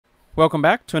Welcome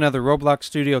back to another Roblox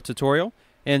Studio tutorial.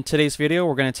 In today's video,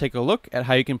 we're going to take a look at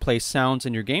how you can place sounds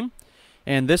in your game.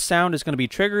 And this sound is going to be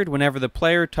triggered whenever the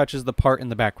player touches the part in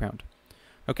the background.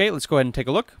 Okay, let's go ahead and take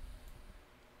a look.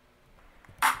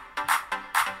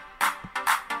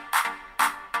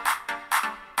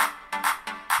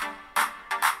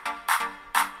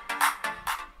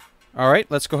 Alright,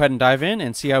 let's go ahead and dive in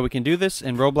and see how we can do this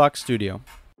in Roblox Studio.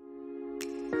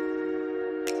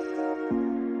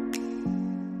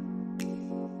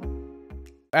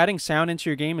 Adding sound into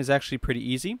your game is actually pretty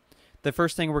easy. The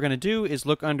first thing we're going to do is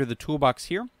look under the toolbox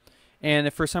here. And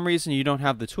if for some reason you don't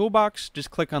have the toolbox,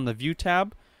 just click on the View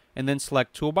tab and then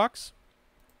select Toolbox.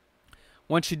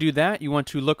 Once you do that, you want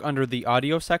to look under the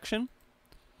Audio section.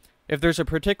 If there's a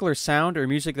particular sound or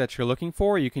music that you're looking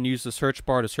for, you can use the search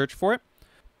bar to search for it.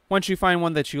 Once you find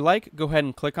one that you like, go ahead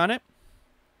and click on it.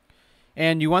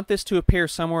 And you want this to appear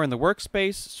somewhere in the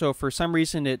workspace, so if for some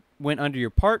reason it went under your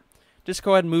part, just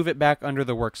go ahead and move it back under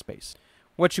the workspace.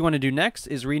 What you want to do next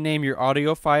is rename your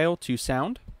audio file to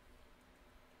sound.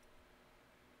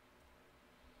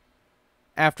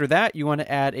 After that, you want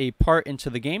to add a part into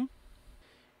the game.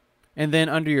 And then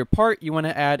under your part, you want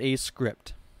to add a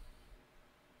script.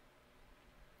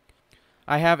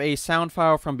 I have a sound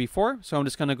file from before, so I'm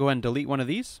just going to go ahead and delete one of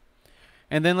these.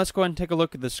 And then let's go ahead and take a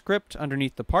look at the script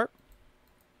underneath the part.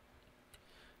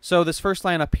 So this first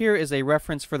line up here is a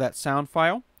reference for that sound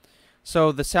file.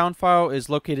 So the sound file is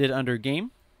located under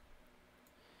Game,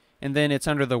 and then it's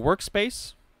under the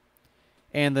workspace,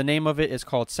 and the name of it is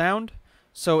called Sound.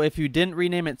 So if you didn't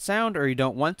rename it Sound or you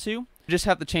don't want to, you just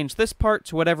have to change this part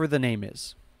to whatever the name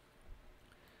is.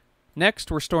 Next,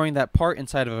 we're storing that part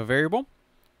inside of a variable.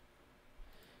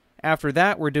 After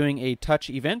that, we're doing a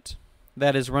touch event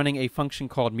that is running a function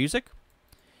called music.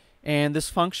 And this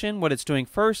function, what it's doing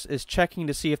first is checking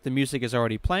to see if the music is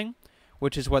already playing,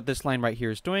 which is what this line right here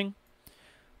is doing.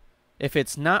 If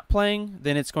it's not playing,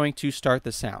 then it's going to start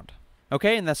the sound.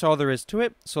 Okay, and that's all there is to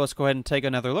it, so let's go ahead and take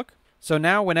another look. So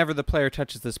now, whenever the player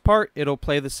touches this part, it'll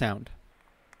play the sound.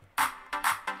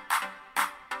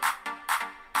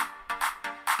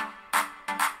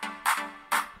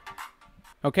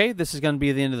 Okay, this is going to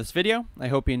be the end of this video. I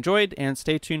hope you enjoyed, and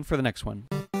stay tuned for the next one.